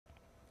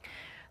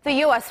The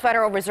U.S.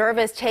 Federal Reserve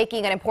is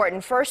taking an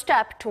important first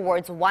step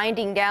towards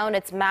winding down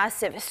its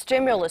massive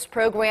stimulus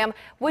program,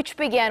 which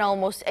began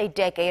almost a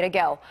decade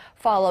ago.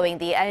 Following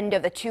the end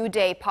of the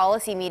two-day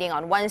policy meeting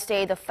on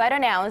Wednesday, the Fed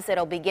announced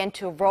it'll begin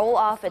to roll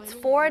off its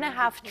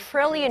 $4.5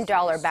 trillion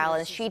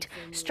balance sheet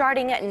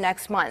starting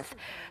next month.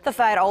 The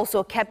Fed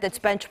also kept its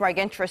benchmark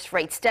interest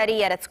rate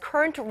steady at its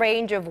current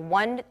range of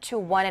 1 to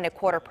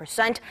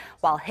 1.25%,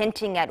 while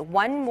hinting at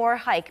one more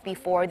hike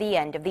before the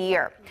end of the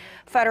year.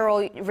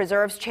 Federal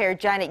Reserve's Chair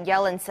Janet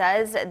Yellen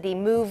says the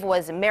move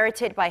was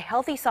merited by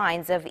healthy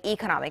signs of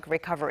economic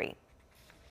recovery.